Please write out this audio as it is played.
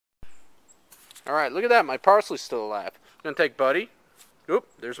All right, look at that. My parsley's still alive. I'm gonna take Buddy. Oop,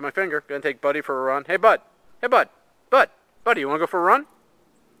 there's my finger. Gonna take Buddy for a run. Hey, Bud. Hey, Bud. Buddy, you wanna go for a run?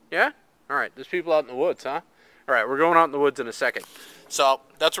 Yeah? All right, there's people out in the woods, huh? All right, we're going out in the woods in a second. So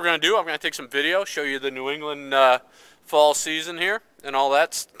that's what we're gonna do. I'm gonna take some video, show you the New England fall season here and all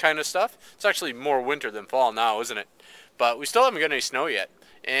that kind of stuff. It's actually more winter than fall now, isn't it? But we still haven't got any snow yet.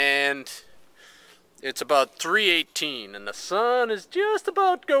 And it's about 3:18 and the sun is just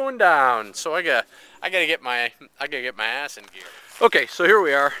about going down. So I gotta get my ass in gear. Okay, so here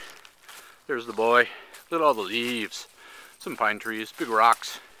we are. There's the boy. Look at all the leaves. Some pine trees, big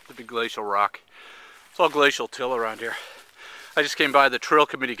rocks, the big glacial rock. It's all glacial till around here. I just came by, the trail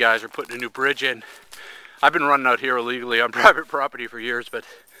committee guys are putting a new bridge in. I've been running out here illegally on private property for years, but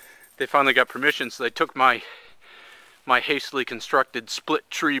they finally got permission, so they took my hastily constructed split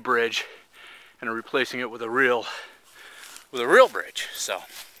tree bridge and are replacing it with a real bridge. So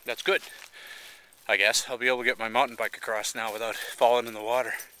that's good, I guess. I'll be able to get my mountain bike across now without falling in the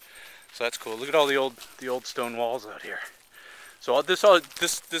water. So that's cool. Look at all the old stone walls out here. So this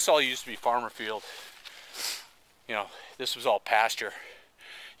all used to be farmer field. You know, this was all pasture.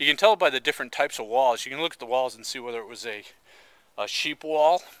 You can tell by the different types of walls. You can look at the walls and see whether it was a sheep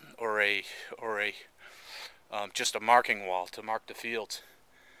wall or just a marking wall to mark the fields.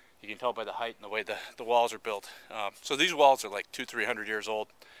 You can tell by the height and the way the walls are built. So these walls are like 200-300 years old,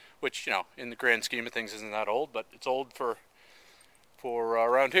 which, you know, in the grand scheme of things isn't that old, but it's old for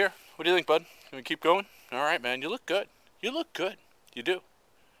around here. What do you think, bud? Can we keep going? All right, man. You look good. You look good. You do.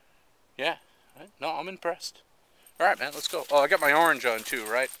 Yeah. No, I'm impressed. All right, man. Let's go. Oh, I got my orange on too,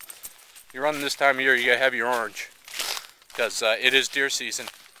 right? You're running this time of year, you gotta have your orange, because it is deer season.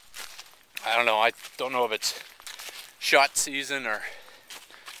 I don't know. I don't know if it's shot season or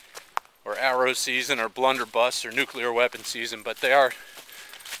arrow season or blunderbuss or nuclear weapon season, but they are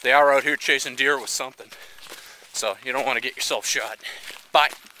out here chasing deer with something. So you don't want to get yourself shot. Bye.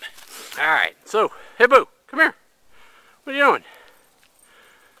 All right. So, hey, Boo, come here. What are you doing?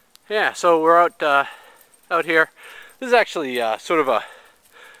 Yeah. So we're out here. This is actually sort of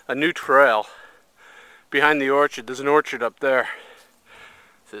a new trail behind the orchard. There's an orchard up there.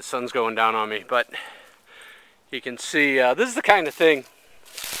 So the sun's going down on me, but you can see this is the kind of thing.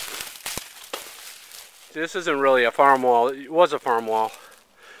 This isn't really a farm wall. It was a farm wall.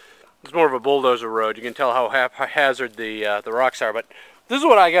 It's more of a bulldozer road. You can tell how haphazard the rocks are. But this is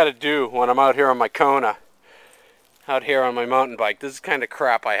what I got to do when I'm out here on my Kona, out here on my mountain bike. This is the kind of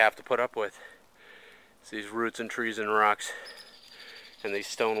crap I have to put up with. It's these roots and trees and rocks and these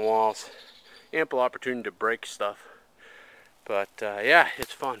stone walls. Ample opportunity to break stuff. But yeah,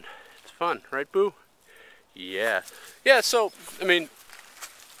 it's fun. It's fun, right, Boo? Yeah. Yeah. So I mean,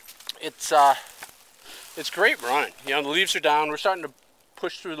 it's great running. You know, the leaves are down. We're starting to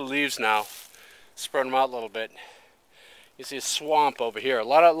push through the leaves now, spread them out a little bit. You see a swamp over here. A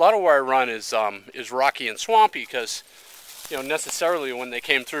lot of where I run is rocky and swampy because, you know, necessarily when they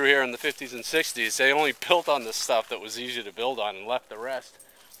came through here in the 50s and 60s, they only built on the stuff that was easy to build on and left the rest.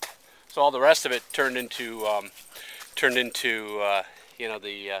 So all the rest of it turned into you know,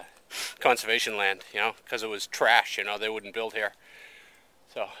 the conservation land, you know, because it was trash. You know, they wouldn't build here.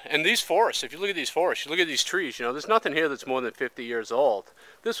 So, and these forests, if you look at these forests, you look at these trees, you know, there's nothing here that's more than 50 years old.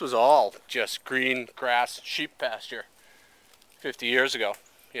 This was all just green grass, sheep pasture 50 years ago,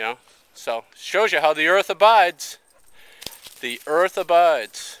 you know. So, shows you how the earth abides. The earth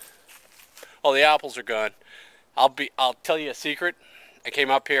abides. All the apples are gone. I'll tell you a secret. I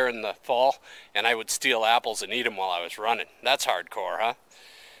came up here in the fall and I would steal apples and eat them while I was running. That's hardcore, huh?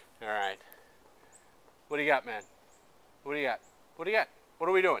 All right. What do you got, man? What do you got? What do you got? What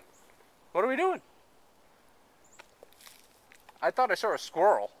are we doing? What are we doing? I thought I saw a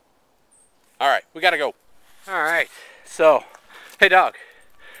squirrel. All right, we gotta go. All right, so, hey dog,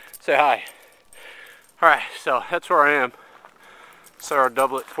 say hi. All right, so that's where I am. It's our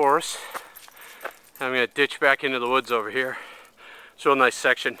doublet forest. I'm gonna ditch back into the woods over here. It's a real nice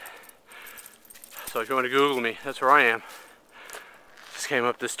section. So if you want to Google me, that's where I am. Just came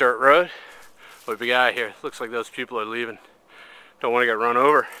up this dirt road. What a big guy here. Looks like those people are leaving. Don't want to get run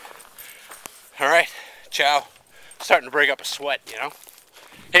over. All right, ciao. Starting to break up a sweat, you know.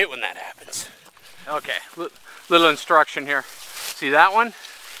 Hate when that happens. Okay, little instruction here. See that one?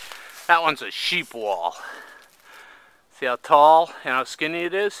 That one's a sheep wall. See how tall and how skinny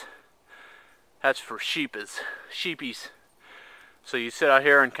it is? That's for sheepies. So you sit out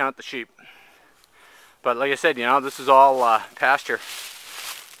here and count the sheep. But like I said, you know, this is all pasture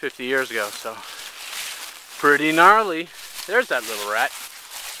 50 years ago, so pretty gnarly. There's that little rat.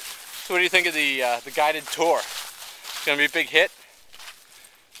 So what do you think of the guided tour? It's gonna be a big hit.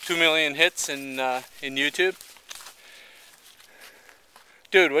 2 million hits in YouTube.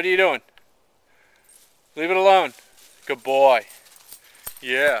 Dude, what are you doing? Leave it alone. Good boy.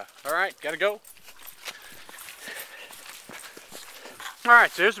 Yeah. Alright, gotta go.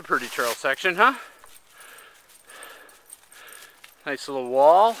 Alright, so here's a pretty trail section, huh? Nice little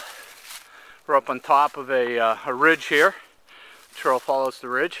wall. We're up on top of a ridge here. Trail follows the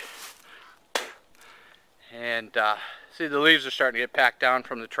ridge. And see, the leaves are starting to get packed down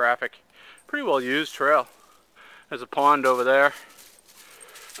from the traffic. Pretty well used trail. There's a pond over there.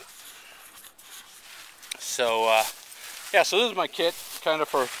 So yeah, so this is my kit, kind of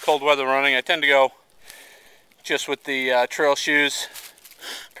for cold weather running. I tend to go just with the trail shoes,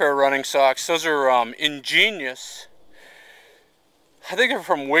 pair of running socks. Those are Ingenious. I think they're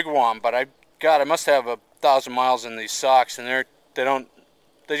from Wigwam, but I must have 1,000 miles in these socks, and they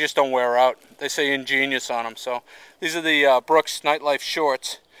just don't wear out. They say Ingenious on them. So these are the Brooks Nightlife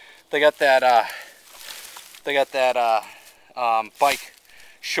shorts. They got that bike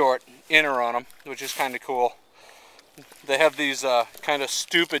short inner on them, which is kind of cool. They have these kind of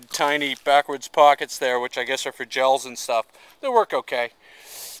stupid tiny backwards pockets there, which I guess are for gels and stuff. They work okay.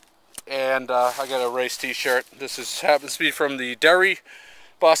 And I got a race t-shirt. This happens to be from the Derry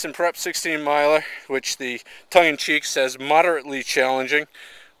Boston Prep 16 miler, which the tongue-in-cheek says moderately challenging,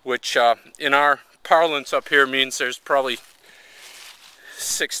 which in our parlance up here means there's probably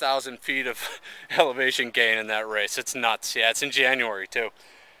 6,000 feet of elevation gain in that race. It's nuts. Yeah, it's in January too.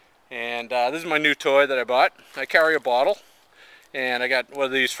 And this is my new toy that I bought. I carry a bottle, and I got one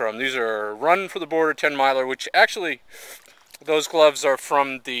of these from. These are Run for the Border 10 miler, which actually, those gloves are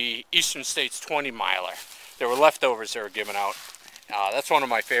from the Eastern States 20 miler. They were leftovers they were given out. That's one of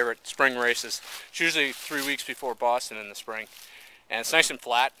my favorite spring races. It's usually 3 weeks before Boston in the spring. And it's nice and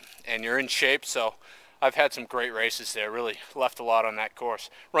flat, and you're in shape, so I've had some great races there. Really left a lot on that course.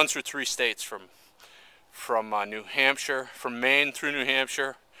 Runs through 3 states, from New Hampshire, from Maine through New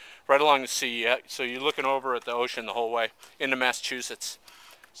Hampshire, right along the sea. So you're looking over at the ocean the whole way into Massachusetts.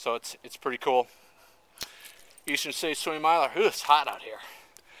 So it's pretty cool. Eastern States 20 miler. Ooh, it's hot out here.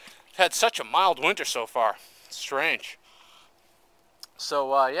 Had such a mild winter so far. It's strange.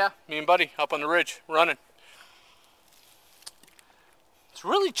 So yeah, me and Buddy up on the ridge running. It's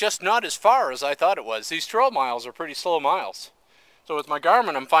really just not as far as I thought it was. These trail miles are pretty slow miles. So with my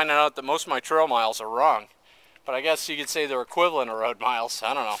Garmin, I'm finding out that most of my trail miles are wrong. But I guess you could say they're equivalent of road miles.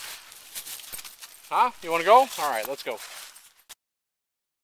 I don't know. Huh? You want to go? All right, let's go.